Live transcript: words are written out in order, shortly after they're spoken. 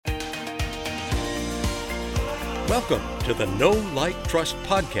Welcome to the Know, Like, Trust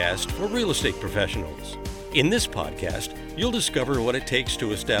podcast for real estate professionals. In this podcast, you'll discover what it takes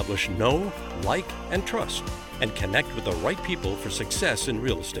to establish know, like, and trust, and connect with the right people for success in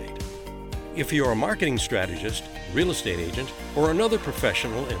real estate. If you're a marketing strategist, real estate agent, or another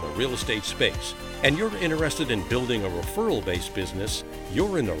professional in the real estate space, and you're interested in building a referral-based business,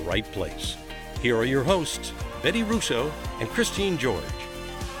 you're in the right place. Here are your hosts, Betty Russo and Christine George.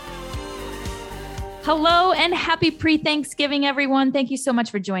 Hello and happy pre-Thanksgiving, everyone. Thank you so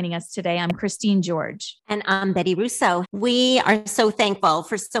much for joining us today. I'm Christine George. And I'm Betty Russo. We are so thankful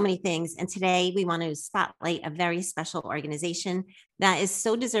for so many things. And today we want to spotlight a very special organization that is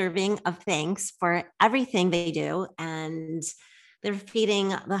so deserving of thanks for everything they do. And they're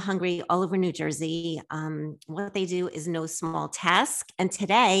feeding the hungry all over New Jersey. What they do is no small task. And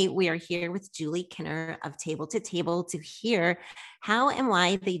today we are here with Julie Kinner of Table to Table to hear how and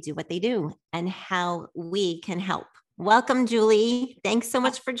why they do what they do and how we can help. Welcome, Julie. Thanks so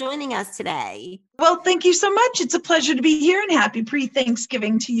much for joining us today. Well, thank you so much. It's a pleasure to be here, and happy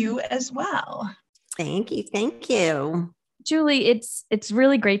pre-Thanksgiving to you as well. Thank you. Thank you. Julie, it's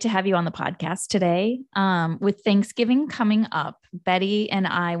really great to have you on the podcast today. With Thanksgiving coming up, Betty and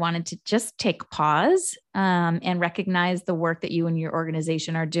I wanted to just take pause and recognize the work that you and your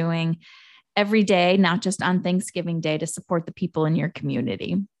organization are doing every day, not just on Thanksgiving Day, to support the people in your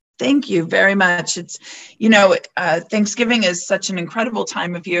community. Thank you very much. It's, Thanksgiving is such an incredible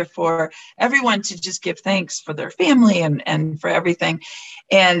time of year for everyone to just give thanks for their family and for everything.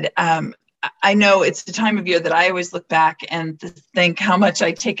 And I know it's the time of year that I always look back and think how much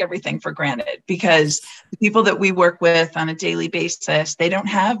I take everything for granted, because the people that we work with on a daily basis, they don't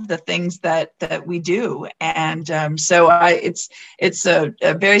have the things that we do. And it's a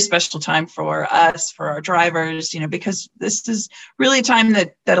very special time for us, for our drivers, because this is really a time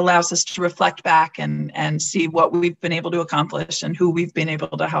that allows us to reflect back and see what we've been able to accomplish and who we've been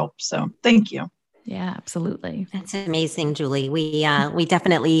able to help. So thank you. Yeah, absolutely. That's amazing, Julie. We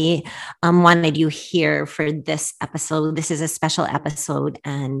definitely wanted you here for this episode. This is a special episode,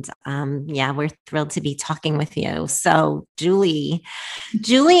 and we're thrilled to be talking with you. So, Julie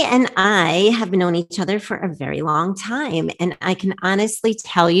and I have known each other for a very long time, and I can honestly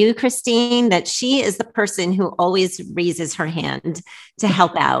tell you, Christine, that she is the person who always raises her hand to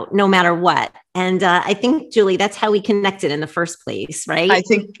help out, no matter what. And I think, Julie, that's how we connected in the first place, right?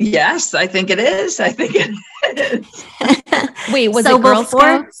 Yes, I think it is. Wait, was it Girl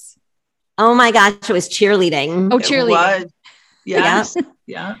Scouts? Oh my gosh, it was cheerleading. Oh, cheerleading. Yes.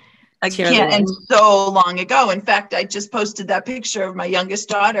 Yeah. And so long ago. In fact, I just posted that picture of my youngest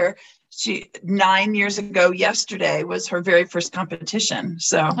daughter. 9 years ago yesterday was her very first competition.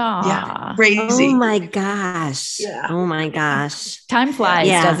 So yeah, crazy. Oh my gosh. Yeah. Oh my gosh. Time flies,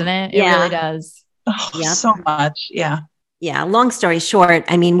 doesn't it? It really does. Oh, yep. So much. Yeah. Yeah. Long story short,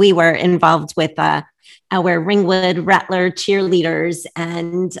 I mean, we were involved with our Ringwood Rattler cheerleaders,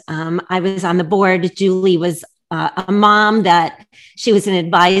 and I was on the board. Julie was a mom that she was an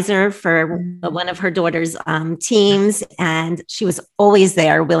advisor for one of her daughter's teams, and she was always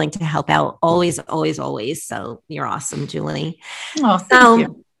there, willing to help out. Always, always, always. So you're awesome, Julie. Oh, thank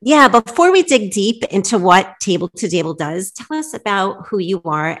you. Yeah, before we dig deep into what Table to Table does, tell us about who you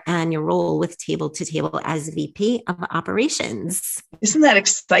are and your role with Table to Table as VP of Operations. Isn't that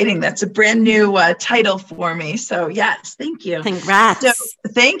exciting? That's a brand new title for me. So yes, thank you. Congrats. So,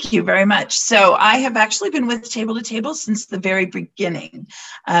 thank you very much. So I have actually been with Table to Table since the very beginning.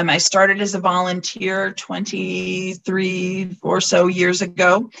 I started as a volunteer 23 or so years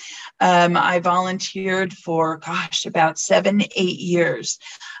ago. I volunteered for, about 7-8 years.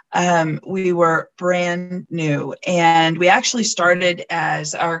 We were brand new, and we actually started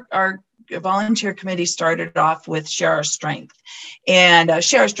as our volunteer committee started off with Share Our Strength. And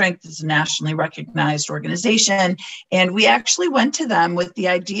Share Our Strength is a nationally recognized organization. And we actually went to them with the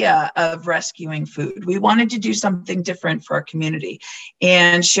idea of rescuing food. We wanted to do something different for our community.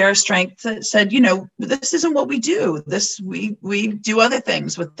 And Share Our Strength said, this isn't what we do. We do other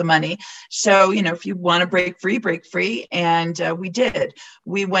things with the money. So, if you want to break free. And we did.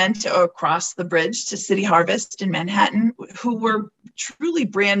 We went across the bridge to City Harvest in Manhattan, who were truly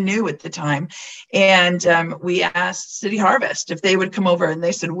brand new at the time. And we asked City Harvest if they would come over, and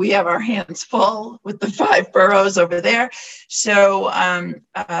they said, we have our hands full with the 5 boroughs over there. So,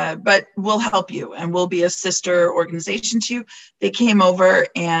 but we'll help you, and we'll be a sister organization to you. They came over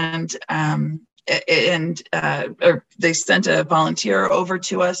and they sent a volunteer over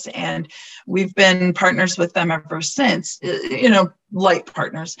to us, and we've been partners with them ever since, light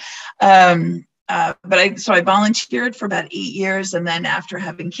partners. I volunteered for about 8 years. And then after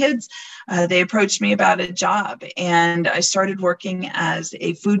having kids, they approached me about a job, and I started working as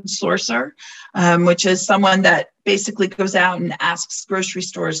a food sourcer, which is someone that basically goes out and asks grocery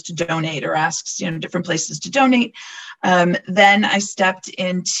stores to donate, or asks, different places to donate. Then I stepped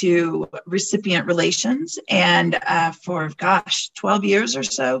into recipient relations, and for 12 years or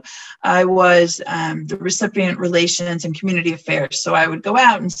so, I was the recipient relations and community affairs. So I would go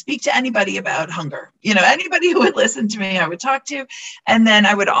out and speak to anybody about hunger. Anybody who would listen to me, I would talk to. And then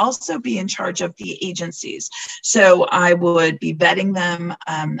I would also be in charge of the agencies. So I would be vetting them,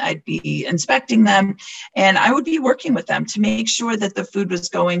 I'd be inspecting them, and I would be working with them to make sure that the food was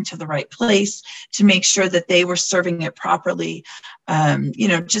going to the right place, to make sure that they were serving it properly,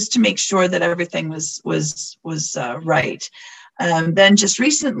 just to make sure that everything was right. Then just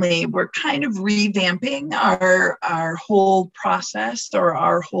recently, we're kind of revamping our whole process, or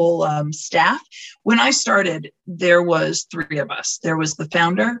our whole staff. When I started, there was 3 of us. There was the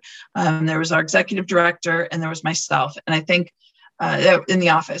founder, there was our executive director, and there was myself. And I think in the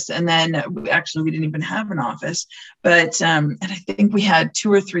office. And then actually we didn't even have an office, but, and I think we had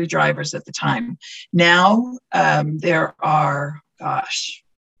 2 or 3 drivers at the time. Now there are,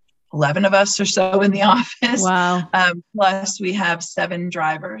 11 of us or so in the office. Wow. Plus we have 7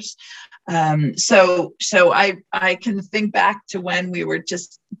 drivers. So I can think back to when we were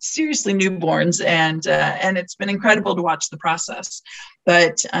just seriously newborns, and it's been incredible to watch the process.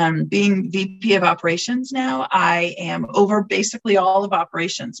 But being VP of operations now, I am over basically all of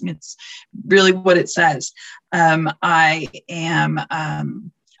operations. I mean, it's really what it says. I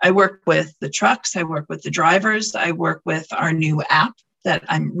work with the trucks. I work with the drivers. I work with our new app that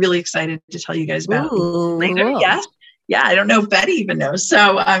I'm really excited to tell you guys about later. Cool. Yes. Yeah, I don't know if Betty even knows,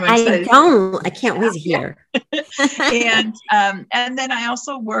 so I'm excited. I can't wait to hear. And then I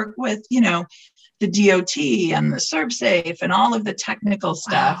also work with, the DOT and the ServSafe and all of the technical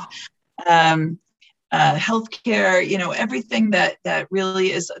stuff, healthcare, everything that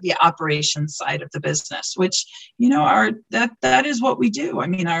really is the operations side of the business, which, that is what we do. I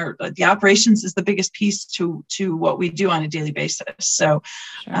mean, the operations is the biggest piece to what we do on a daily basis. So,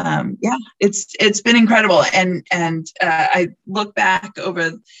 sure. It's been incredible. And I look back over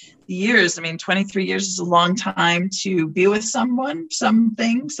the years. I mean, 23 years is a long time to be with someone,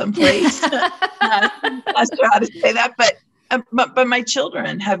 something, someplace. I'm not sure how to say that, but my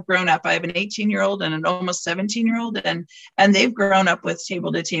children have grown up. I have an 18-year-old and an almost 17-year-old, and they've grown up with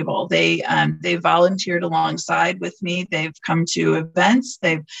Table to Table. They volunteered alongside with me. They've come to events.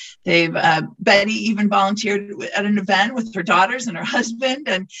 They've Betty even volunteered at an event with her daughters and her husband,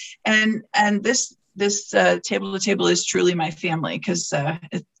 and this Table to Table is truly my family, because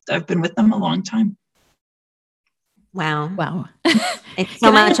I've been with them a long time. Wow. It's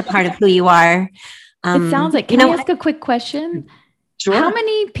so much a part of who you are. It sounds like, can I ask a quick question? Sure. How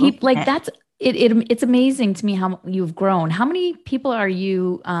many people, it's amazing to me how you've grown. How many people are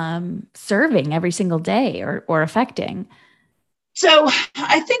you serving every single day or affecting? So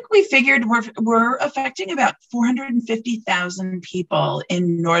I think we figured we're affecting about 450,000 people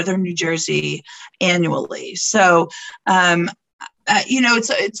in northern New Jersey annually. So,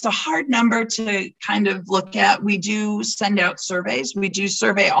 it's a hard number to kind of look at. We do send out surveys. We do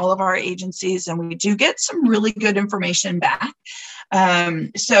survey all of our agencies, and we do get some really good information back.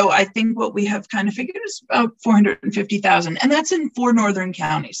 So I think what we have kind of figured is about 450,000, and that's in 4 northern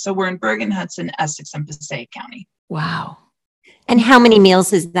counties. So we're in Bergen, Hudson, Essex, and Passaic County. Wow. And how many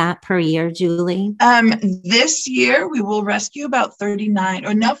meals is that per year, Julie? This year we will rescue about 39,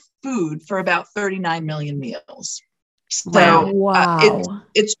 or enough food for about 39 million meals. So wow.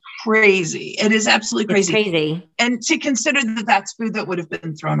 It's crazy. It is absolutely crazy. It's crazy. And to consider that that's food that would have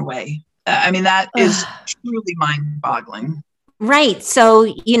been thrown away. That is truly mind-boggling. Right. So,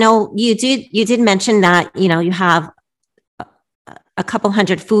 you did mention that, you have a couple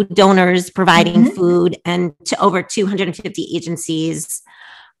hundred food donors providing food, and to over 250 agencies.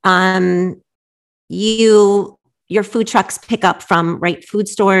 Your food trucks pick up from food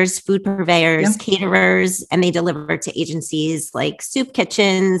stores, food purveyors, caterers, and they deliver to agencies like soup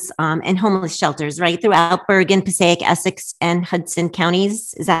kitchens and homeless shelters, throughout Bergen, Passaic, Essex, and Hudson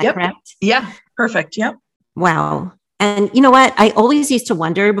counties. Is that correct? Yeah, perfect. Yep. Wow. And you know what? I always used to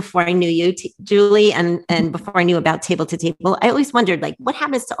wonder before I knew you, Julie, and before I knew about Table to Table, I always wondered, what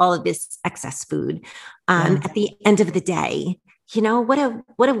happens to all of this excess food at the end of the day? What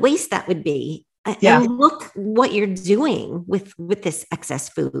a waste that would be. And look what you're doing with this excess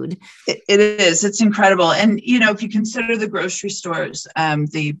food. It is. It's incredible. And, if you consider the grocery stores,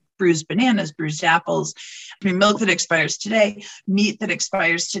 the bruised bananas, bruised apples, milk that expires today, meat that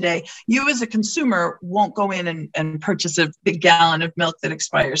expires today. You as a consumer won't go in and purchase a big gallon of milk that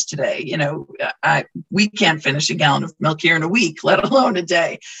expires today. We can't finish a gallon of milk here in a week, let alone a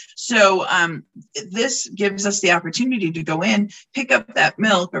day. So this gives us the opportunity to go in, pick up that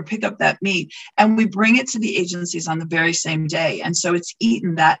milk or pick up that meat, and we bring it to the agencies on the very same day. And so it's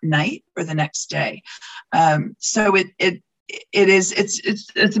eaten that night or the next day. So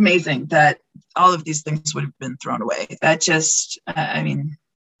it's amazing that all of these things would have been thrown away. That just,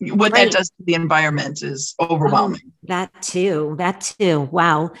 what that does to the environment is overwhelming. Oh, that too.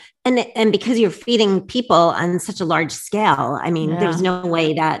 Wow. And because you're feeding people on such a large scale, there's no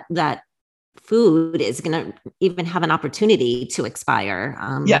way that food is going to even have an opportunity to expire.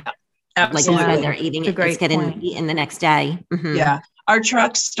 Yeah, absolutely. Like you said, they're eating it, it's getting eaten the next day. Mm-hmm. Yeah. Our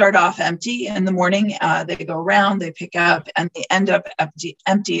trucks start off empty in the morning. They go around, they pick up, and they end up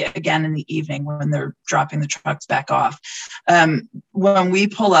empty again in the evening when they're dropping the trucks back off. When we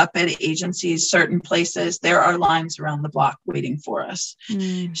pull up at agencies, certain places, there are lines around the block waiting for us.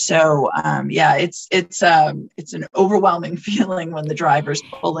 So it's an overwhelming feeling when the drivers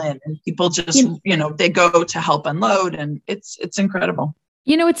pull in and people just, they go to help unload, and it's incredible.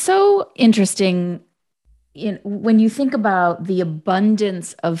 It's so interesting. When you think about the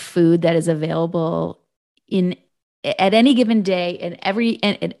abundance of food that is available at any given day and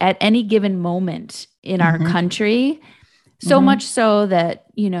at any given moment in our country, so much so that,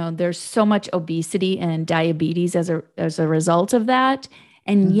 there's so much obesity and diabetes as a result of that.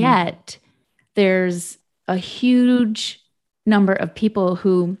 And yet there's a huge number of people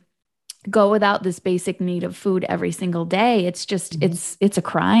who go without this basic need of food every single day. It's just, it's a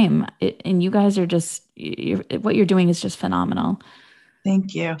crime. And you guys are just, what you're doing is just phenomenal.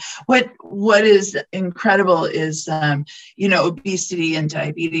 Thank you. What is incredible is, obesity and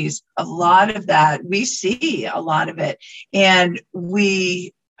diabetes. A lot of that, we see a lot of it. And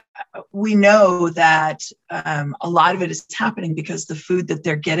we know that a lot of it is happening because the food that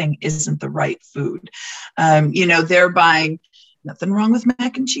they're getting isn't the right food. They're buying. Nothing wrong with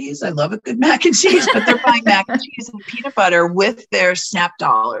mac and cheese. I love a good mac and cheese, but they're buying mac and cheese and peanut butter with their SNAP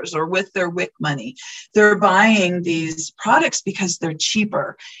dollars or with their WIC money. They're buying these products because they're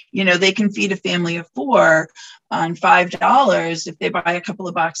cheaper. They can feed a family of 4 on $5 if they buy a couple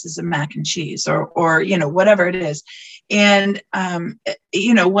of boxes of mac and cheese or whatever it is. And,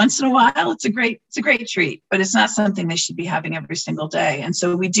 once in a while, it's a great treat, but it's not something they should be having every single day. And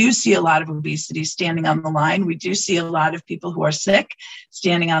so we do see a lot of obesity standing on the line. We do see a lot of people who are sick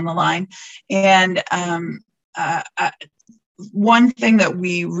standing on the line. And, one thing that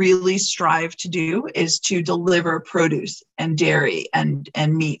we really strive to do is to deliver produce and dairy and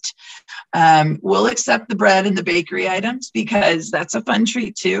meat. We'll accept the bread and the bakery items because that's a fun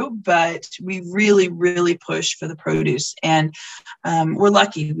treat too, but we really, really push for the produce. And we're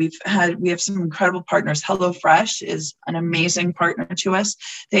lucky. We have some incredible partners. HelloFresh is an amazing partner to us.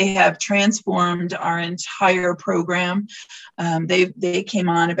 They have transformed our entire program. They came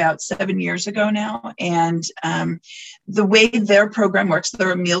on about 7 years ago now. And the way their program works,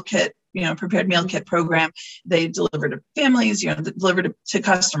 they're a meal kit, prepared meal kit program. They deliver to families, deliver to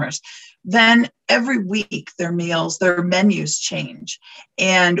customers. Then every week their menus change.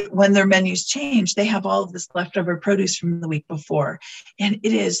 And when their menus change, they have all of this leftover produce from the week before. And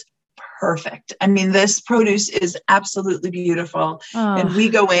it is perfect. This produce is absolutely beautiful. Oh. And we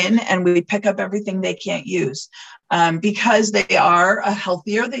go in and we pick up everything they can't use. Because they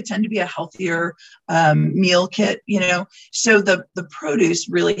tend to be a healthier meal kit, so the produce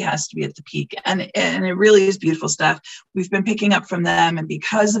really has to be at the peak, and it really is beautiful stuff. We've been picking up from them, and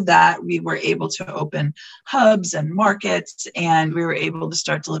because of that, we were able to open hubs and markets, and we were able to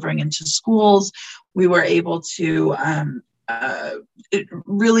start delivering into schools. We were able to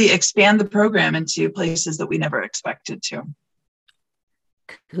really expand the program into places that we never expected to.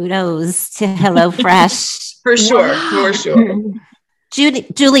 Kudos to HelloFresh. For sure.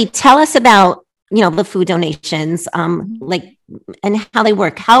 Julie, tell us about, the food donations, and how they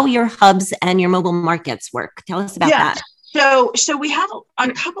work, how your hubs and your mobile markets work. Tell us about that. So we have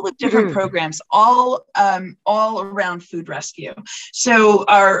a couple of different programs, all around food rescue. So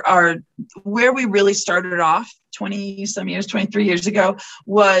our where we really started off 23 years ago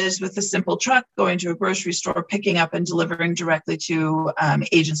was with a simple truck going to a grocery store, picking up and delivering directly to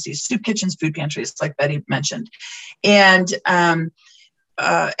agencies, soup kitchens, food pantries, like Betty mentioned. And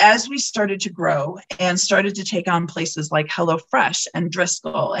as we started to grow and started to take on places like HelloFresh and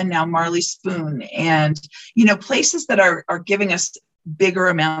Driscoll and now Marley Spoon and, places that are giving us bigger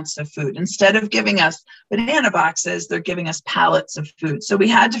amounts of food. Instead of giving us banana boxes, they're giving us pallets of food. So we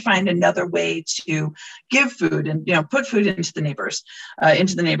had to find another way to give food and, put food into the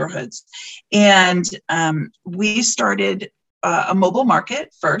into the neighborhoods. And we started a mobile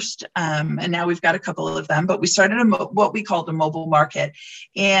market first, and now we've got a couple of them, but we started what we called a mobile market,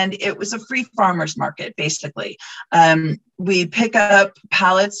 and it was a free farmers market, basically. We pick up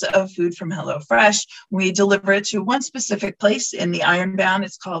pallets of food from HelloFresh. We deliver it to one specific place in the Ironbound.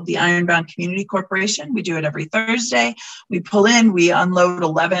 It's called the Ironbound Community Corporation. We do it every Thursday. We pull in, we unload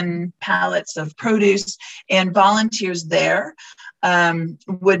 11 pallets of produce, and volunteers there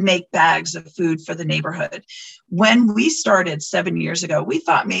would make bags of food for the neighborhood. When we started 7 years ago, we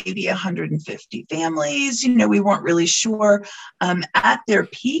thought maybe 150 families, we weren't really sure. At their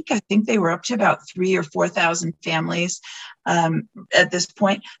peak, I think they were up to about 3,000 or 4,000 families. At this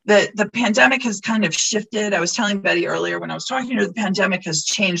point, the pandemic has kind of shifted. I was telling Betty earlier when I was talking to her, the pandemic has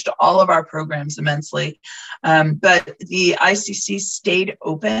changed all of our programs immensely. But the ICC stayed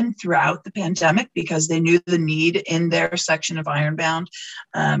open throughout the pandemic because they knew the need in their section of Ironbound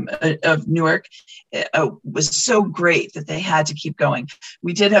of Newark was so great that they had to keep going.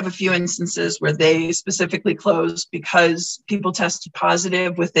 We did have a few instances where they specifically closed because people tested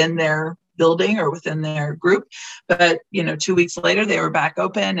positive within their building or within their group. But, 2 weeks later, they were back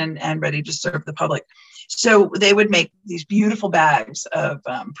open and ready to serve the public. So they would make these beautiful bags of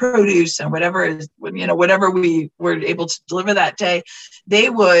produce and whatever we were able to deliver that day.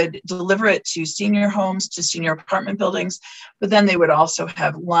 They would deliver it to senior homes, to senior apartment buildings, but then they would also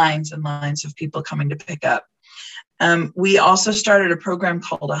have lines and lines of people coming to pick up. We also started a program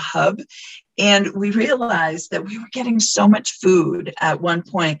called a hub, and we realized that we were getting so much food at one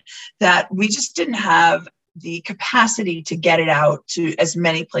point that we just didn't have the capacity to get it out to as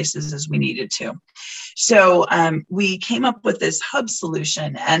many places as we needed to. So we came up with this hub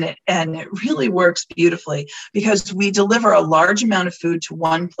solution, and it really works beautifully because we deliver a large amount of food to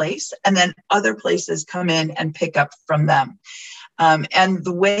one place, and then other places come in and pick up from them. And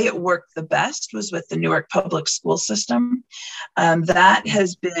the way it worked the best was with the Newark Public School System. That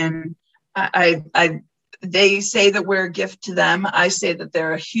has been, they say that we're a gift to them. I say that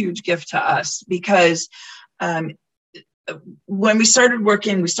they're a huge gift to us because when we started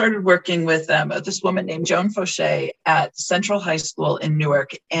working with this woman named Joan Fauché at Central High School in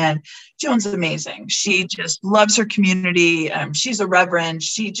Newark. And Joan's amazing. She just loves her community. She's a reverend.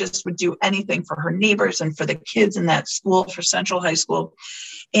 She just would do anything for her neighbors and for the kids in that school, for Central High School.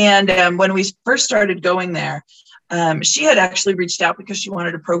 And when we first started going there, she had actually reached out because she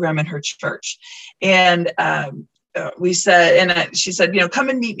wanted a program in her church. And we said, and she said, come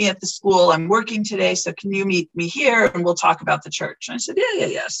and meet me at the school. I'm working today, so can you meet me here and we'll talk about the church? And I said,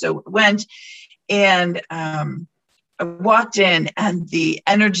 yeah. So went, and I walked in, and the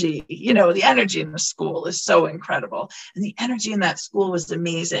energy in the school is so incredible. And the energy in that school was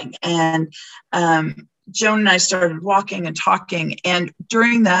amazing. And Joan and I started walking and talking. And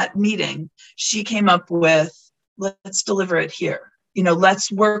during that meeting, she came up with, let's deliver it here. Let's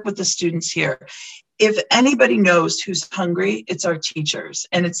work with the students here. If anybody knows who's hungry, it's our teachers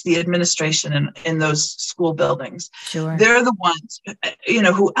and it's the administration in those school buildings. Sure. They're the ones,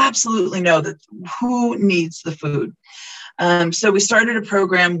 who absolutely know that who needs the food. So we started a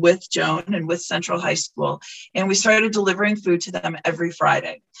program with Joan and with Central High School, and we started delivering food to them every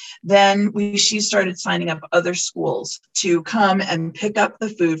Friday. Then she started signing up other schools to come and pick up the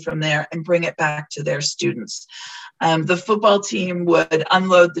food from there and bring it back to their students. The football team would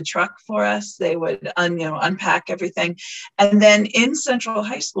unload the truck for us. They would unpack everything. And then in Central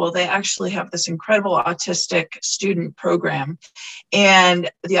High School, they actually have this incredible autistic student program.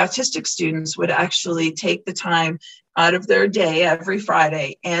 And the autistic students would actually take the time out of their day every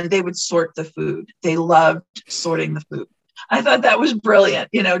Friday, and they would sort the food. They loved sorting the food. I thought that was brilliant.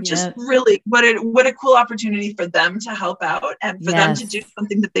 Just really what a cool opportunity for them to help out and for them to do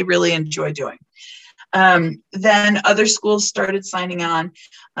something that they really enjoy doing. Then other schools started signing on,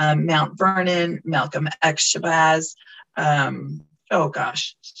 Mount Vernon, Malcolm X Shabazz.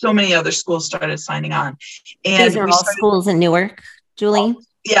 So many other schools started signing on. And these are all schools in Newark, Julie?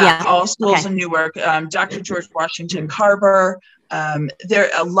 All schools in Newark. Dr. George Washington Carver.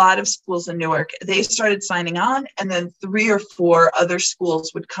 There are a lot of schools in Newark. They started signing on, and then 3 or 4 other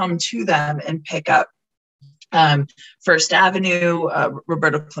schools would come to them and pick up. First Avenue,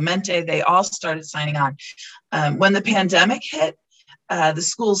 Roberto Clemente, they all started signing on. When the pandemic hit, the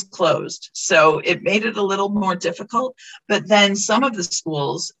schools closed. So it made it a little more difficult. But then some of the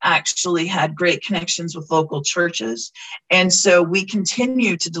schools actually had great connections with local churches. And so we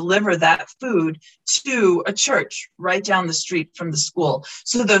continue to deliver that food to a church right down the street from the school.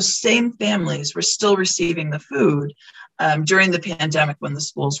 So those same families were still receiving the food during the pandemic when the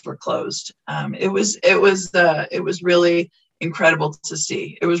schools were closed. It was really incredible to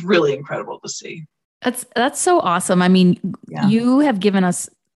see. It was really incredible to see. That's so awesome. I mean, Yeah. You have given us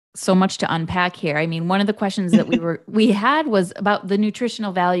so much to unpack here. I mean, one of the questions that we had was about the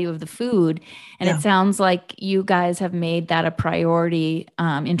nutritional value of the food. And Yeah. It sounds like you guys have made that a priority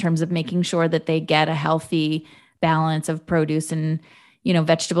in terms of making sure that they get a healthy balance of produce and,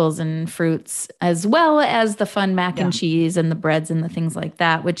 vegetables and fruits, as well as the fun mac and cheese and the breads and the things like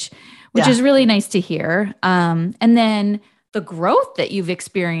that, which is really nice to hear. And then the growth that you've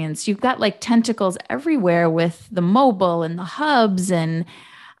experienced, you've got like tentacles everywhere with the mobile and the hubs. And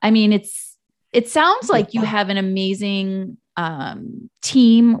I mean, it sounds like you have an amazing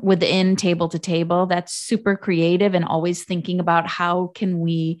team within Table to Table that's super creative and always thinking about how can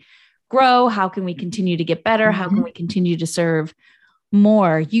we grow? How can we continue to get better? How can we continue to serve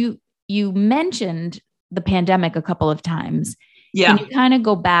more? You mentioned the pandemic a couple of times. Yeah. Can you kind of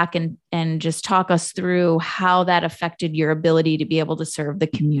go back and just talk us through how that affected your ability to be able to serve the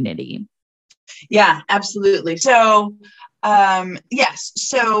community? Yeah, absolutely. So, yes.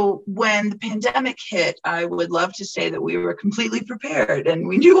 So when the pandemic hit, I would love to say that we were completely prepared and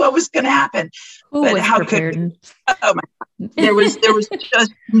we knew what was going to happen. But how prepared? Could we? Oh my God. There was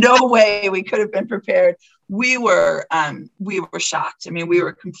just no way we could have been prepared. We were shocked. I mean, we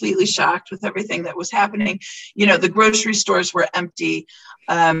were completely shocked with everything that was happening. The grocery stores were empty.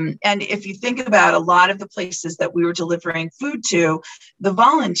 And if you think about a lot of the places that we were delivering food to, the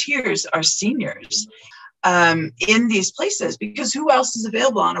volunteers are seniors in these places, because who else is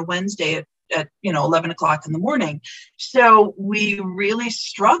available on a Wednesday at 11 o'clock in the morning? So we really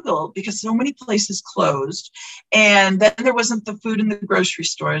struggled because so many places closed, and then there wasn't the food in the grocery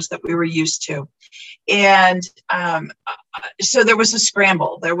stores that we were used to. And so there was a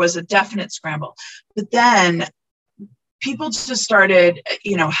scramble. There was a definite scramble. But then people just started,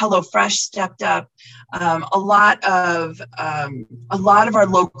 HelloFresh stepped up. A lot of our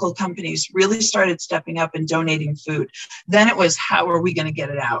local companies really started stepping up and donating food. Then it was, how are we going to get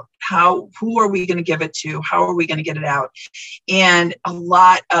it out? Who are we going to give it to? How are we going to get it out? And a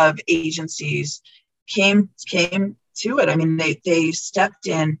lot of agencies came to it. I mean, they stepped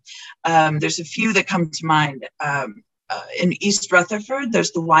in. There's a few that come to mind. In East Rutherford,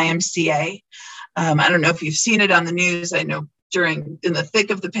 there's the YMCA. I don't know if you've seen it on the news. I know in the thick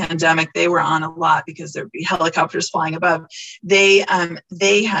of the pandemic, they were on a lot because there'd be helicopters flying above. They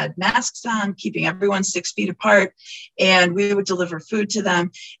had masks on, keeping everyone 6 feet apart, and we would deliver food to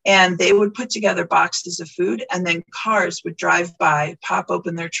them, and they would put together boxes of food, and then cars would drive by, pop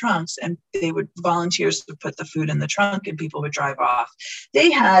open their trunks, and volunteers would put the food in the trunk, and people would drive off. They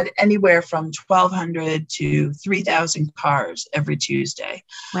had anywhere from 1,200 to 3,000 cars every Tuesday.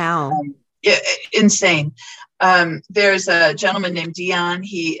 Wow. Insane. There's a gentleman named Dion.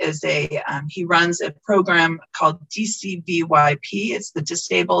 He runs a program called DCVYP. It's the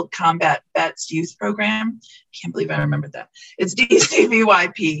Disabled Combat Vets Youth Program. Can't believe I remembered that. It's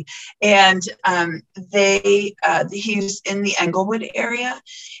DCVYP. And he's in the Englewood area.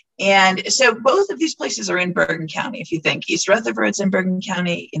 And so both of these places are in Bergen County. If you think East Rutherford's in Bergen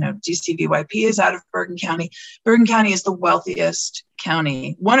County, DCVYP is out of Bergen County. Bergen County is the wealthiest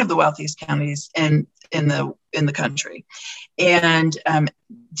county, one of the wealthiest counties in the country. And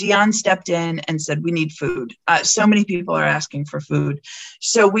Dion stepped in and said, we need food. So many people are asking for food.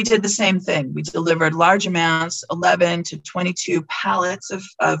 So we did the same thing. We delivered large amounts, 11 to 22 pallets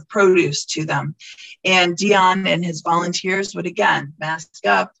of produce to them. And Dion and his volunteers would, again, mask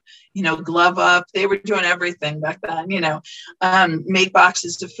up, glove up. They were doing everything back then, make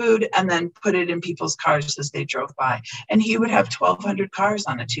boxes of food and then put it in people's cars as they drove by. And he would have 1,200 cars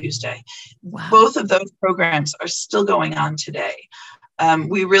on a Tuesday. Wow. Both of those programs are still going on today.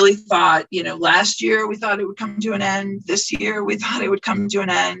 We really thought, last year we thought it would come to an end. This year we thought it would come to an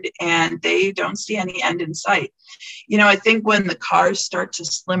end, and they don't see any end in sight. I think when the cars start to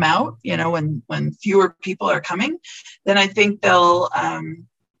slim out, when fewer people are coming, then I think they'll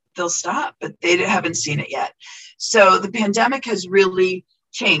stop, but they haven't seen it yet. So the pandemic has really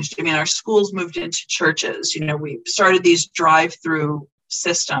changed. I mean, our schools moved into churches. We started these drive-through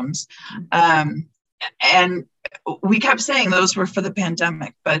systems. And we kept saying those were for the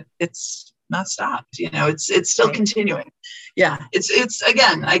pandemic, but it's not stopped. It's still continuing. Yeah. It's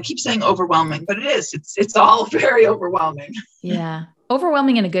again, I keep saying overwhelming, but it is. It's all very overwhelming. Yeah.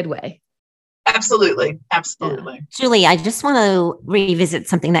 overwhelming in a good way. Absolutely. Absolutely. Yeah. Julie, I just want to revisit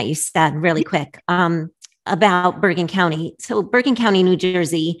something that you said really quick about Bergen County. So Bergen County, New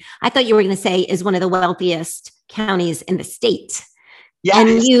Jersey, I thought you were going to say is one of the wealthiest counties in the state. Yes.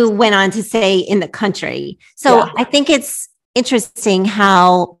 And you went on to say in the country. So Yeah. I think it's interesting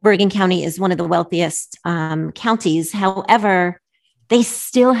how Bergen County is one of the wealthiest counties. However, they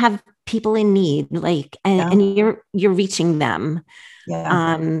still have people in need, like, and you're reaching them.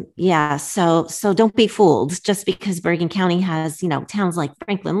 Yeah. So don't be fooled just because Bergen County has, towns like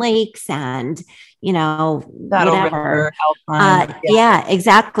Franklin Lakes and, Saddle whatever. River, Alpine. Yeah,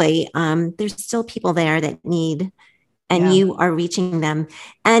 exactly. There's still people there that need, and you are reaching them.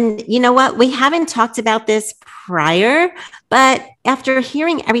 And you know what? We haven't talked about this prior, but after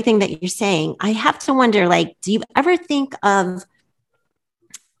hearing everything that you're saying, I have to wonder, like, do you ever think of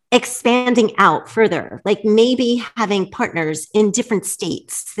expanding out further, like maybe having partners in different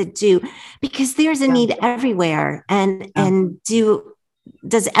states that do, because there's a need everywhere. And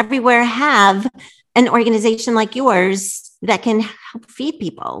does everywhere have an organization like yours that can help feed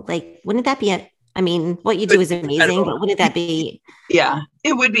people? Like, wouldn't that be what you do is amazing, but wouldn't that be? Yeah,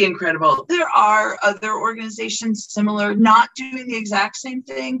 it would be incredible. There are other organizations similar, not doing the exact same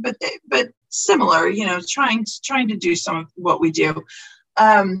thing, but similar, trying to do some of what we do.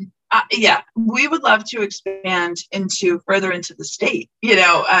 We would love to expand further into the state.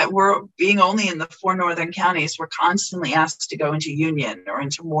 We're being only in the 4 northern counties. We're constantly asked to go into Union or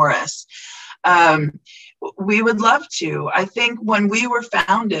into Morris. We would love to. I think when we were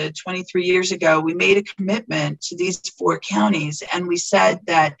founded 23 years ago, we made a commitment to these 4 counties, and we said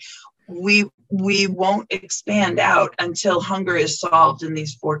that we won't expand out until hunger is solved in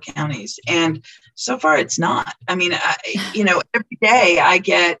these 4 counties. And so far it's not. every day I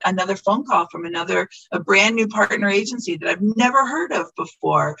get another phone call from a brand new partner agency that I've never heard of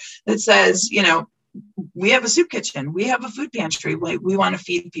before that says, we have a soup kitchen, we have a food pantry, we want to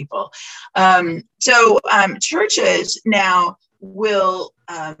feed people. So churches now will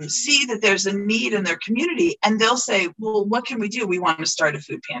see that there's a need in their community, and they'll say, well, what can we do? We want to start a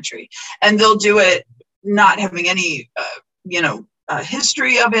food pantry. And they'll do it not having any,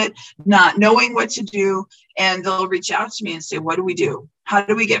 history of it, not knowing what to do. And they'll reach out to me and say, what do we do? How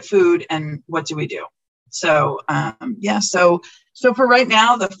do we get food? And what do we do? So, so for right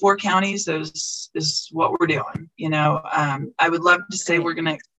now, the 4 counties is what we're doing. I would love to say we're going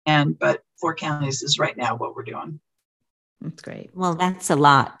to expand, but 4 counties is right now what we're doing. That's great. Well, that's a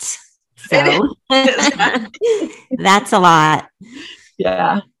lot. So that's a lot.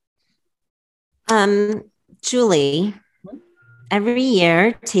 Yeah. Julie, every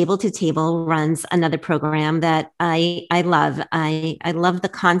year, Table to Table runs another program that I love. I love the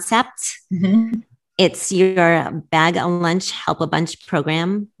concept. Mm-hmm. It's your Bag a Lunch, Help a Bunch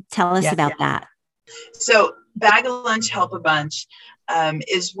program. Tell us about that. So Bag a Lunch, Help a Bunch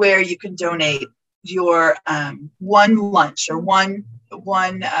is where you can donate your one lunch or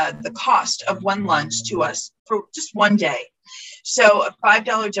the cost of one lunch to us for just one day. So a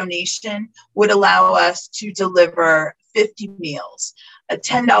 $5 donation would allow us to deliver 50 meals. A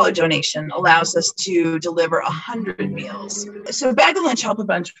 $10 donation allows us to deliver 100 meals. So Bag a Lunch, Help a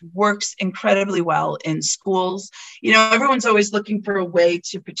Bunch works incredibly well in schools. Everyone's always looking for a way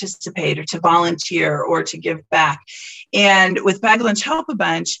to participate or to volunteer or to give back. And with Bag a Lunch, Help a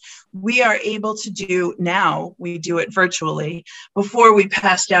Bunch, we are able to do we do it virtually. Before, we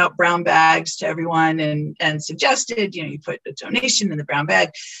passed out brown bags to everyone and suggested, you put a donation in the brown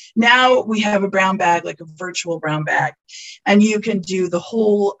bag. Now we have a brown bag, like a virtual brown bag, and you can do the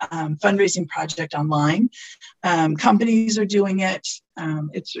whole fundraising project online. Companies are doing it.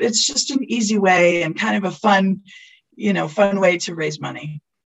 It's just an easy way and kind of a fun way to raise money.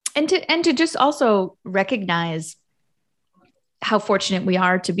 And to just also recognize how fortunate we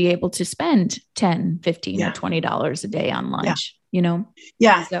are to be able to spend $10, $15 or $20 a day on lunch,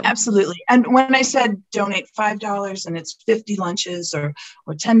 Yeah, so. Absolutely. And when I said donate $5 and it's 50 lunches or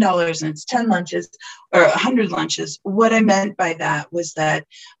 $10 and it's 10 lunches or 100 lunches, what I meant by that was that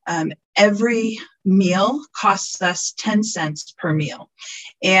every meal costs us 10 cents per meal.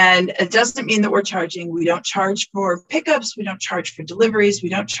 And it doesn't mean that we're charging. We don't charge for pickups. We don't charge for deliveries. We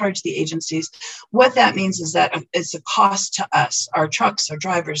don't charge the agencies. What that means is that it's a cost to us, our trucks, our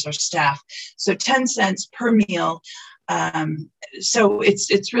drivers, our staff. So 10 cents per meal. So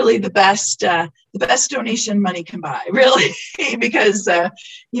it's really the best donation money can buy, really, because even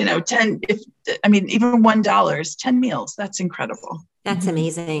 $1 is 10 meals. That's incredible. That's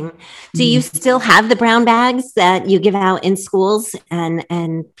amazing. Do you Mhm. still have the brown bags that you give out in schools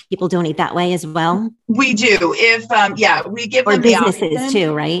and people donate that way as well? We do. If yeah, we give Or them the businesses option.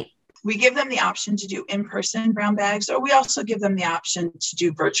 too, right? We give them the option to do in-person brown bags, or we also give them the option to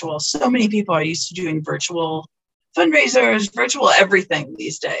do virtual. So many people are used to doing virtual fundraisers, virtual everything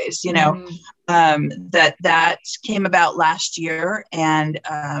these days, that came about last year, and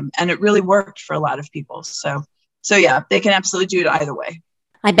it really worked for a lot of people. So yeah, they can absolutely do it either way.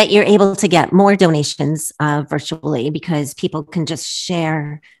 I bet you're able to get more donations virtually because people can just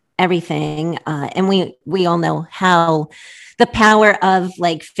share everything. And we all know how the power of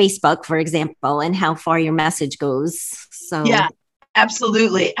like Facebook, for example, and how far your message goes. So Yeah,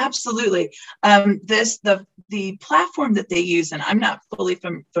 absolutely, absolutely. The platform that they use, and I'm not fully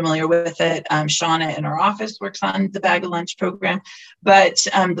familiar with it. Shauna in our office works on the Bag of Lunch program, but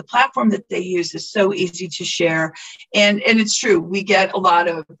the platform that they use is so easy to share, and it's true. We get a lot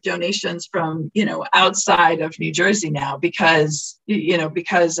of donations from outside of New Jersey now because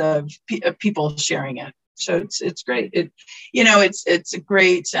of people sharing it. So it's great. It's a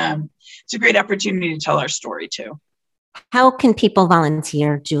great opportunity to tell our story too. how can people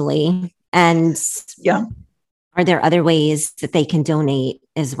volunteer, Julie? And Yeah. are there other ways that they can donate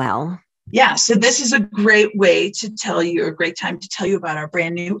as well? Yeah, so this is a great way to tell you, a great time to tell you about our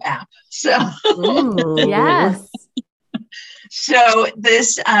brand new app. So, Yes.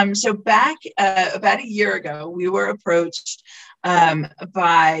 so back about a year ago, we were approached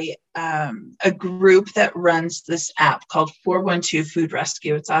by a group that runs this app called 412 Food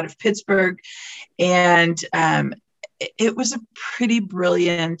Rescue. It's out of Pittsburgh, and it was a pretty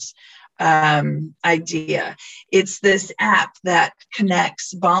brilliant idea. It's this app that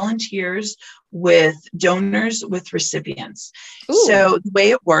connects volunteers with donors with recipients. Ooh. So the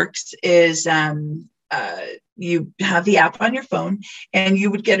way it works is you have the app on your phone and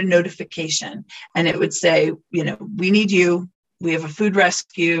you would get a notification and it would say, we need you. We have a food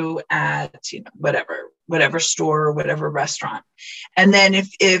rescue at, whatever store or whatever restaurant. And then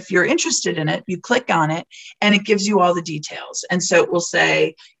if you're interested in it, you click on it and it gives you all the details. And so it will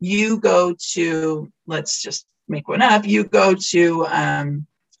say, you go to, let's just make one up. You go to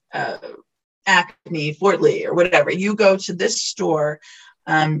Acme, Fort Lee or whatever. You go to this store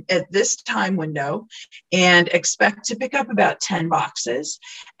at this time window and expect to pick up about 10 boxes.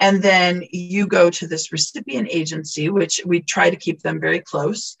 And then you go to this recipient agency, which we try to keep them very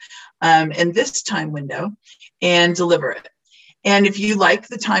close in this time window, and deliver it. And if you like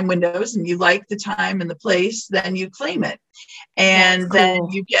the time windows and you like the time and the place, then you claim it. And then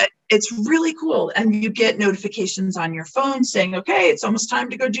it's really cool. And you get notifications on your phone saying, okay, it's almost time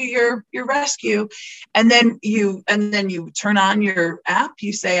to go do your rescue. And then you turn on your app,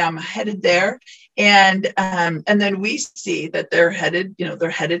 you say, I'm headed there. And then we see that they're headed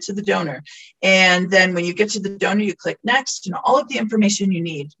to the donor. And then when you get to the donor, you click next, all of the information you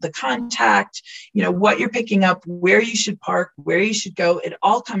need, the contact, what you're picking up, where you should park, where you should go, it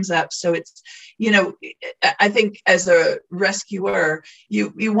all comes up. So it's, I think as a rescuer,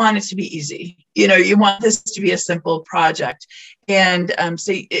 you want it to be easy. You want this to be a simple project. And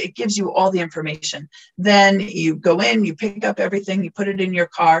so it gives you all the information. Then you go in, you pick up everything, you put it in your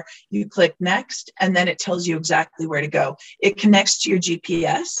car, you click next, and then it tells you exactly where to go. It connects to your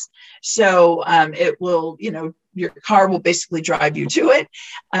GPS. So it will, your car will basically drive you to it.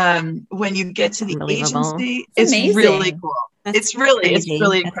 When you get to the agency, it's really cool. It's really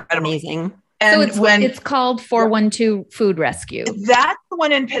incredible. That's amazing. And so it's called 412 Food Rescue. That's the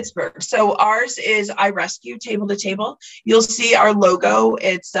one in Pittsburgh. So ours is I Rescue Table to Table. You'll see our logo.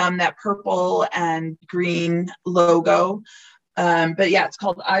 It's that purple and green logo. But yeah, it's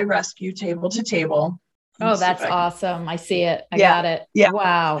called I Rescue Table to Table. Oh, that's awesome. I see it. I Yeah. got it. Yeah.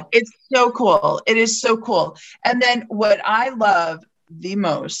 Wow. It's so cool. It is so cool. And then what I love the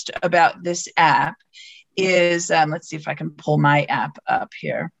most about this app is, let's see if I can pull my app up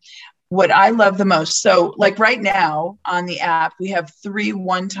here. What I love the most. So like right now on the app, we have 3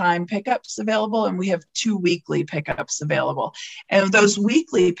 one-time pickups available and we have 2 weekly pickups available. And those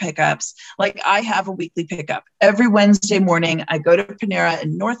weekly pickups, like I have a weekly pickup every Wednesday morning. I go to Panera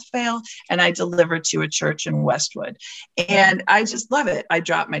in Northvale and I deliver to a church in Westwood. And I just love it. I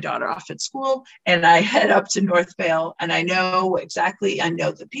drop my daughter off at school and I head up to Northvale and I know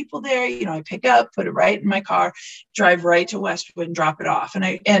the people there, I pick up, put it right in my car, drive right to Westwood and drop it off.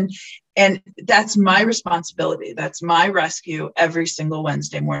 And And that's my responsibility. That's my rescue every single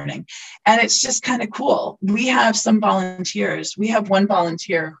Wednesday morning. And it's just kind of cool. We have some volunteers. We have one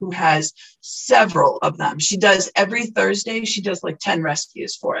volunteer who has several of them. She does every Thursday. She does like 10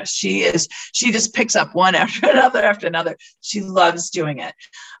 rescues for us. She just picks up one after another. She loves doing it.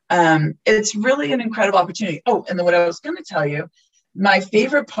 It's really an incredible opportunity. Oh, and then what I was going to tell you, my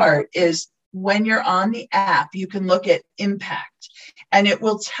favorite part is when you're on the app, you can look at impact. And it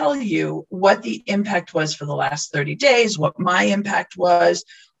will tell you what the impact was for the last 30 days, what my impact was,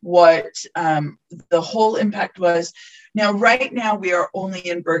 what the whole impact was. Now, right now, we are only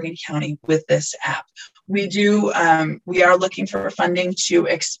in Bergen County with this app. We are looking for funding to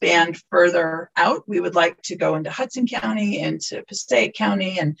expand further out. We would like to go into Hudson County, into Passaic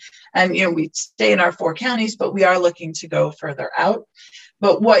County, and we stay in our 4 counties, but we are looking to go further out.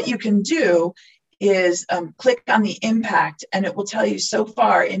 But what you can do is click on the impact, and it will tell you so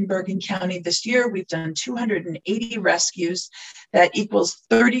far in Bergen County this year, we've done 280 rescues. That equals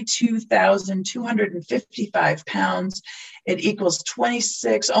 32,255 pounds. It equals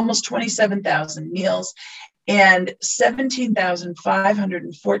almost 27,000 meals, and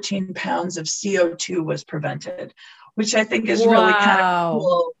 17,514 pounds of CO2 was prevented, which I think is really kind of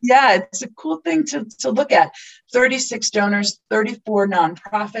cool. Yeah, it's a cool thing to look at. 36 donors, 34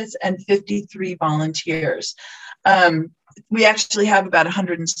 nonprofits, and 53 volunteers. We actually have about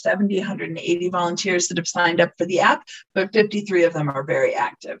 170, 180 volunteers that have signed up for the app, but 53 of them are very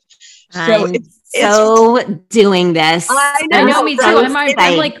active. So it's doing this. I know, me too. I'm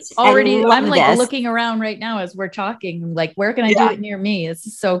like looking around right now as we're talking, like, where can I do it near me? This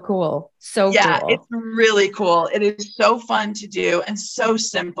is so cool. Cool. It's really cool. It is so fun to do and so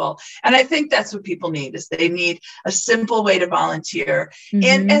simple. And I think that's what people need, is they need a simple way to volunteer,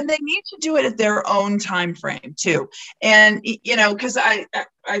 and they need to do it at their own time frame too. And, because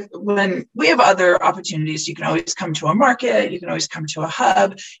when we have other opportunities, you can always come to a market, you can always come to a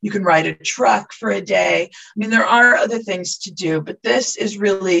hub, you can ride a truck for a day. I mean, there are other things to do, but this is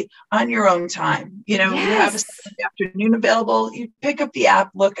really on your own time. You have a Saturday afternoon available, you pick up the app,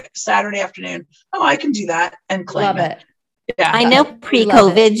 look Saturday afternoon, oh, I can do that, and claim it. Yeah. I know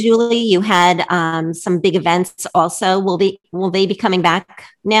pre-COVID, Julie, you had some big events also. Will they be coming back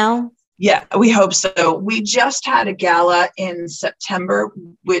now? Yeah, we hope so. We just had a gala in September,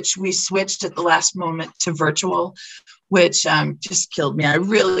 which we switched at the last moment to virtual, which just killed me. I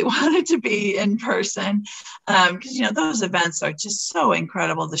really wanted to be in person because, those events are just so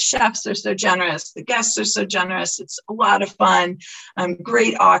incredible. The chefs are so generous. The guests are so generous. It's a lot of fun.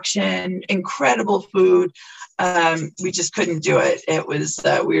 Great auction, incredible food. We just couldn't do it. It was,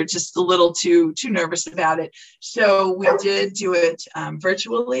 we were just a little too nervous about it. So we did do it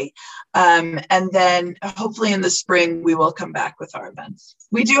virtually. And then hopefully in the spring, we will come back with our events.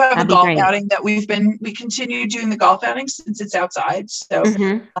 We do have a golf outing that we continue doing the golf outing since it's outside. So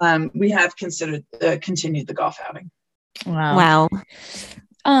we have continued the golf outing. Wow.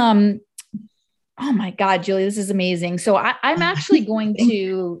 Oh my God, Julie, this is amazing. So I'm actually going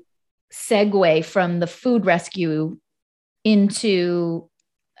to segue from the food rescue into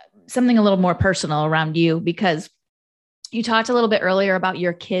something a little more personal around you, because you talked a little bit earlier about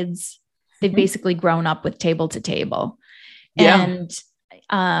your kids. They've basically grown up with Table to Table. Yeah. And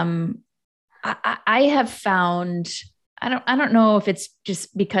I have found, I don't know if it's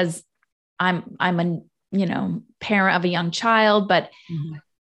just because I'm a, parent of a young child, but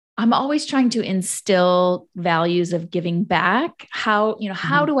I'm always trying to instill values of giving back. How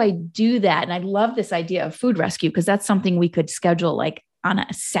do I do that? And I love this idea of food rescue, because that's something we could schedule like on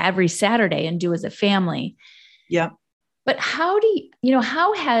every Saturday and do as a family. Yeah. But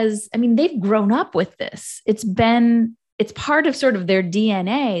they've grown up with this. It's part of sort of their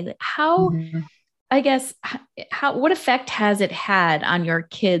DNA. What effect has it had on your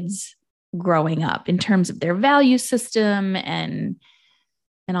kids growing up in terms of their value system and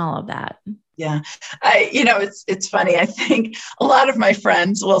all of that? Yeah. It's funny. I think a lot of my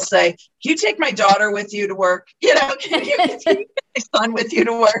friends will say, can you take my daughter with you to work? Can you take my son with you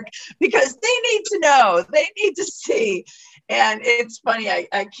to work? Because they need to know, they need to see. And it's funny.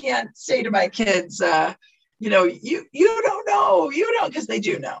 I can't say to my kids, you don't know, because they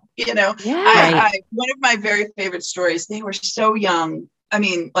do know, Yeah. One of my very favorite stories, they were so young. I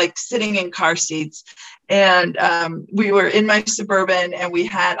mean, like sitting in car seats, and we were in my Suburban, and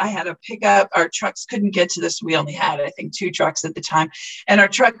I had a pickup. Our trucks couldn't get to this. We only had, I think, 2 trucks at the time, and our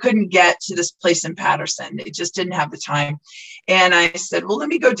truck couldn't get to this place in Patterson. They just didn't have the time. And I said, well, let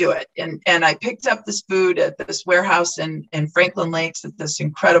me go do it. And I picked up this food at this warehouse in Franklin Lakes at this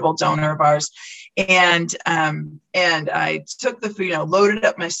incredible donor of ours. And I took the food, loaded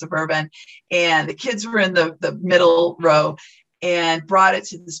up my Suburban, and the kids were in the middle row, and brought it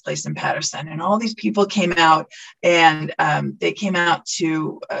to this place in Patterson. And all these people came out, and they came out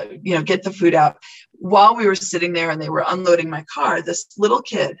to, get the food out. While we were sitting there and they were unloading my car, this little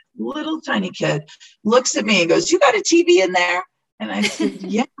tiny kid, looks at me and goes, "You got a TV in there?" And I said,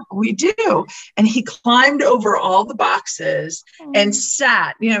 "Yeah, we do." And he climbed over all the boxes and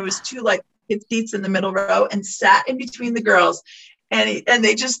sat, it was two kid seats in the middle row, and sat in between the girls. And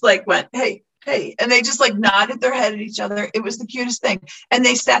they just went, "Hey, hey." And they just nodded their head at each other. It was the cutest thing. And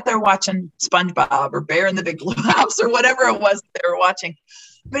they sat there watching SpongeBob or Bear in the Big Blue House or whatever it was they were watching.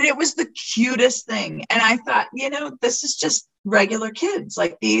 But it was the cutest thing. And I thought, this is just regular kids.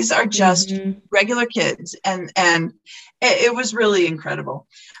 These are just regular kids. And it was really incredible.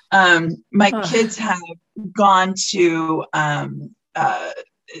 My kids have gone to, on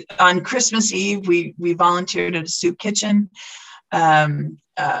Christmas Eve, we volunteered at a soup kitchen.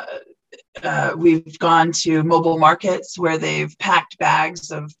 We've gone to mobile markets where they've packed bags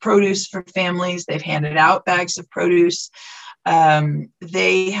of produce for families. They've handed out bags of produce.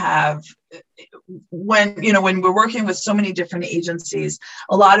 They have, when we're working with so many different agencies,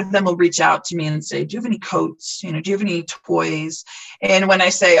 a lot of them will reach out to me and say, "Do you have any coats? Do you have any toys?" And when I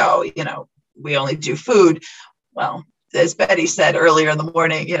say, "Oh, we only do food," well, as Betty said earlier in the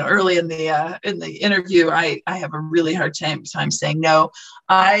morning, early in the interview, I have a really hard time saying no.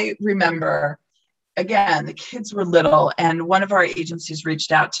 I remember, again, the kids were little, and one of our agencies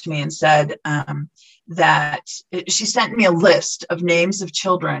reached out to me and said that she sent me a list of names of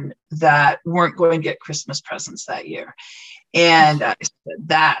children that weren't going to get Christmas presents that year. And I said,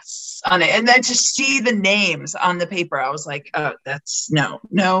 "That's on it." And then to see the names on the paper, I was like, "Oh, that's no."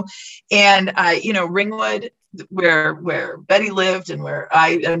 And Ringwood, where Betty lived and where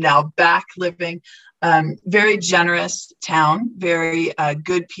I am now back living, very generous town, very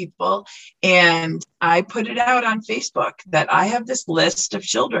good people. And I put it out on Facebook that I have this list of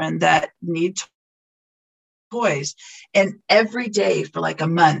children that need toys. And every day for a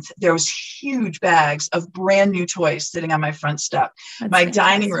month, there was huge bags of brand new toys sitting on my front step. My fantastic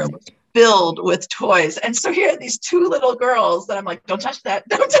dining room was filled with toys. And so here are these two little girls that I'm like, "Don't touch that.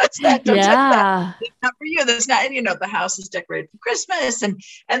 Don't touch that. Don't touch that. It's not for you. That's not." And the house is decorated for Christmas. And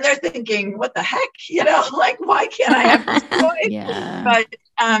they're thinking, "What the heck? Why can't I have this toy?" Yeah. But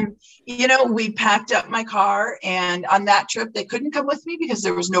we packed up my car, and on that trip, they couldn't come with me because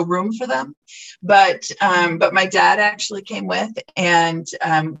there was no room for them. But my dad actually came with, and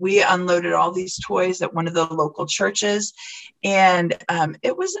we unloaded all these toys at one of the local churches. And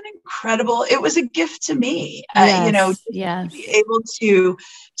it was it was a gift to me, yes. To be able to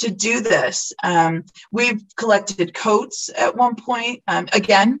do this. We've collected coats at one point.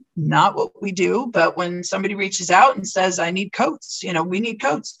 Again, not what we do, but when somebody reaches out and says, "I need coats," we need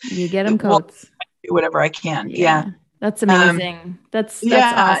coats. You get them coats. Do whatever I can. Yeah. That's amazing. That's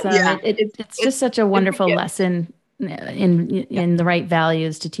awesome. Yeah. It's just such a wonderful lesson in the right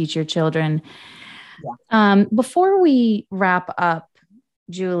values to teach your children. Yeah. Before we wrap up,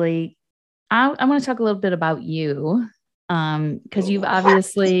 Julie, I want to talk a little bit about you, because you've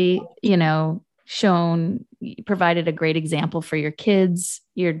obviously, provided a great example for your kids.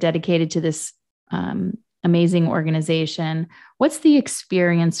 You're dedicated to this amazing organization. What's the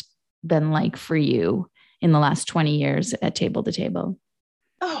experience been like for you in the last 20 years at Table to Table?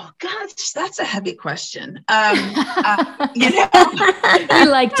 Oh gosh, that's a heavy question. We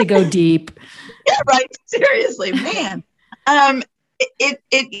like to go deep. Yeah, right. Seriously, man. I've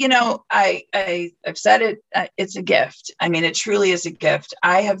said it. It's a gift. I mean, it truly is a gift.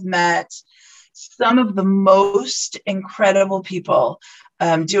 I have met some of the most incredible people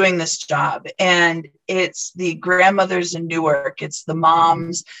doing this job, and it's the grandmothers in Newark, it's the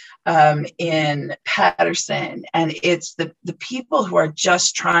moms in Patterson, and it's the people who are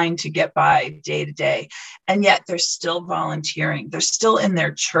just trying to get by day to day, and yet they're still volunteering. They're still in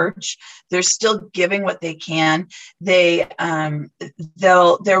their church. They're still giving what they can. There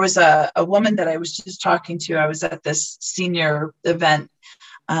was a woman that I was just talking to. I was at this senior event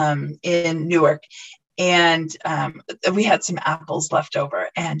in Newark, and we had some apples left over,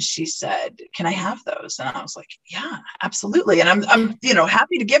 and she said, "Can I have those?" And I was like, "Yeah, absolutely." And I'm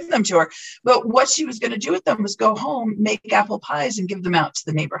happy to give them to her. But what she was going to do with them was go home, make apple pies, and give them out to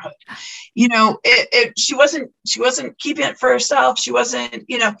the neighborhood. She wasn't keeping it for herself. She wasn't,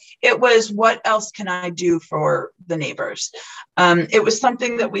 it was, what else can I do for the neighbors? It was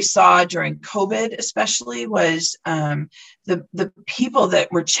something that we saw during COVID, especially, was the people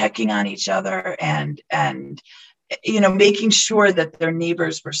that were checking on each other and making sure that their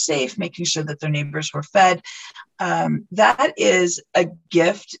neighbors were safe, making sure that their neighbors were fed. That is a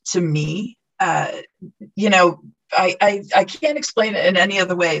gift to me. I can't explain it in any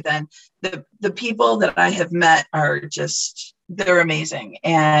other way than the people that I have met are they're amazing.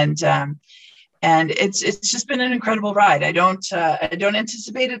 And it's just been an incredible ride. I don't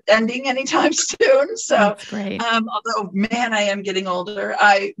anticipate it ending anytime soon. So, that's great. Although, man, I am getting older.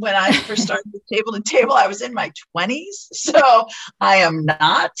 When I first started with Table to Table, I was in my 20s. So I am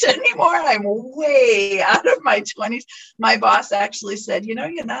not anymore. I'm way out of my 20s. My boss actually said, you're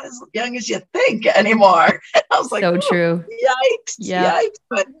not as young as you think anymore. I was like, so true. Yikes.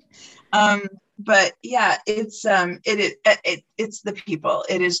 But yeah, it's the people.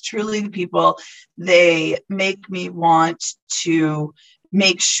 It is truly the people. They make me want to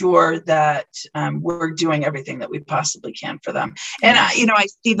make sure that we're doing everything that we possibly can for them. And I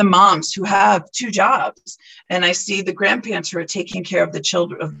see the moms who have 2 jobs, and I see the grandparents who are taking care of the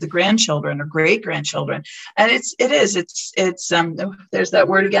children, of the grandchildren or great grandchildren. And it's there's that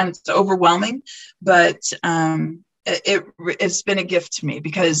word again. It's overwhelming, but it's been a gift to me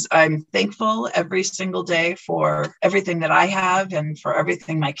because I'm thankful every single day for everything that I have and for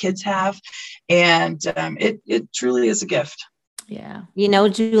everything my kids have. And it truly is a gift. Yeah.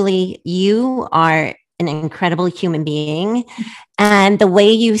 Julie, you are an incredible human being. And the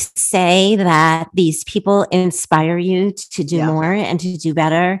way you say that these people inspire you to do more and to do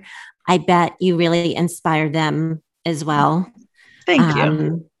better, I bet you really inspire them as well. Thank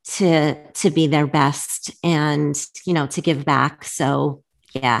you. To be their best and, to give back. So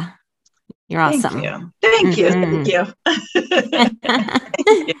yeah, you're awesome. Thank you.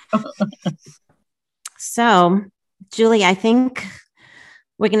 So Julie, I think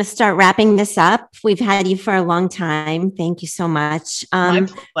we're going to start wrapping this up. We've had you for a long time. Thank you so much. My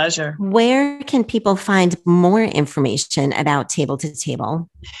pleasure. Where can people find more information about Table to Table?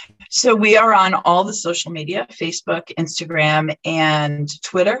 So we are on all the social media, Facebook, Instagram, and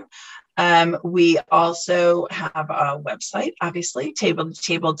Twitter. We also have a website, obviously,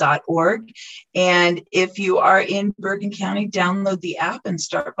 tabletotable.org. And if you are in Bergen County, download the app and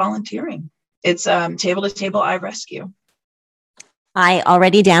start volunteering. It's Table to Table iRescue. I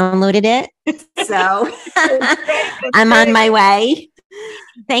already downloaded it, so I'm on my way.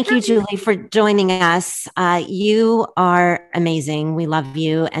 Thank you, Julie, for joining us. You are amazing. We love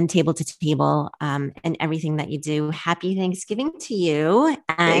you and Table to Table and everything that you do. Happy Thanksgiving to you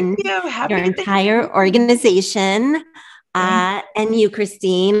and your entire organization. And you,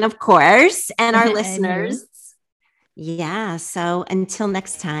 Christine, of course, and our listeners. Yeah. So until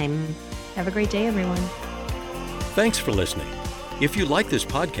next time. Have a great day, everyone. Thanks for listening. If you like this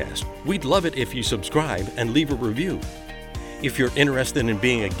podcast, we'd love it if you subscribe and leave a review. If you're interested in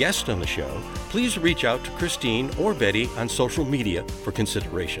being a guest on the show, please reach out to Christine or Betty on social media for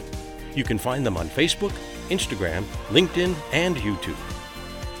consideration. You can find them on Facebook, Instagram, LinkedIn, and YouTube.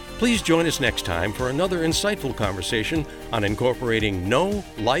 Please join us next time for another insightful conversation on incorporating know,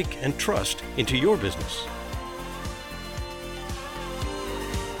 like, and trust into your business.